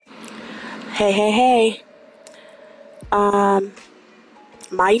Hey, hey, hey. Um,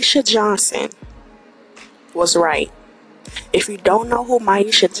 Maisha Johnson was right. If you don't know who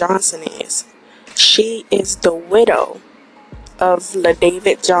Maisha Johnson is, she is the widow of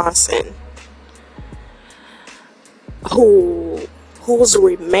LaDavid Johnson, who whose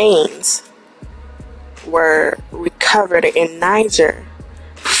remains were recovered in Niger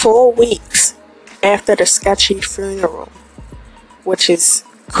 4 weeks after the sketchy funeral, which is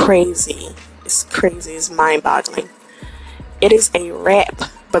crazy. It's crazy. It's mind-boggling. It is a rap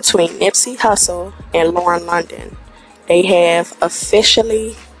between Nipsey Hussle and Lauren London. They have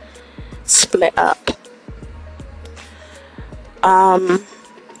officially split up.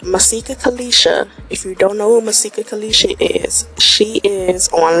 Masika Kalisha, if you don't know who Masika Kalisha is, she is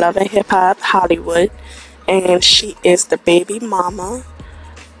on Love and Hip Hop Hollywood, and she is the baby mama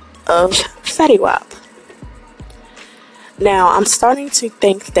of Fetty Wap. Now, I'm starting to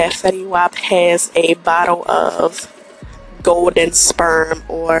think that Fetty Wap has a bottle of golden sperm,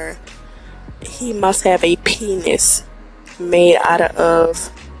 or he must have a penis made out of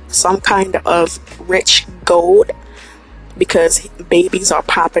some kind of rich gold, because babies are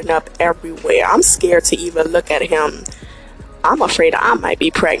popping up everywhere. I'm scared to even look at him. I'm afraid I might be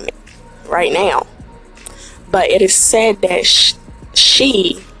pregnant right now. But it is said that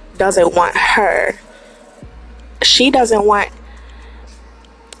she doesn't want her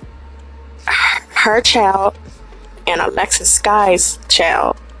child and Alexis Sky's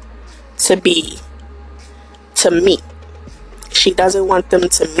child to meet. She doesn't want them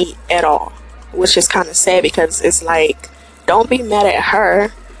to meet at all, which is kind of sad, because it's like, don't be mad at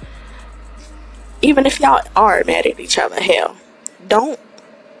her. Even if y'all are mad at each other, hell, don't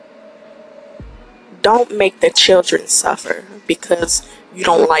make the children suffer because you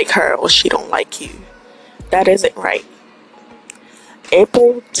don't like her or she don't like you. That isn't right.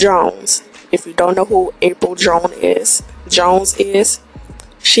 April Jones, if you don't know who April Jones is,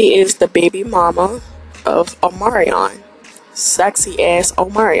 she is the baby mama of Omarion. Sexy ass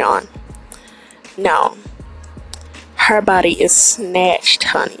Omarion. Now, her body is snatched,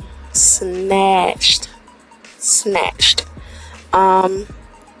 honey. Snatched. A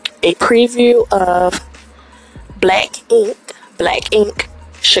preview of Black Ink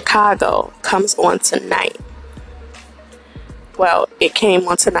Chicago comes on tonight. Well, it came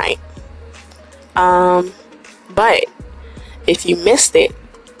on tonight. But if you missed it,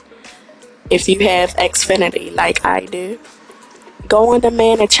 if you have Xfinity like I do, go on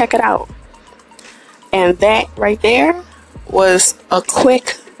demand and check it out. And that right there was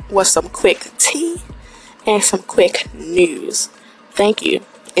some quick tea and some quick news. Thank you.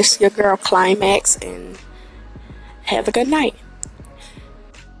 It's your girl Climax, and have a good night.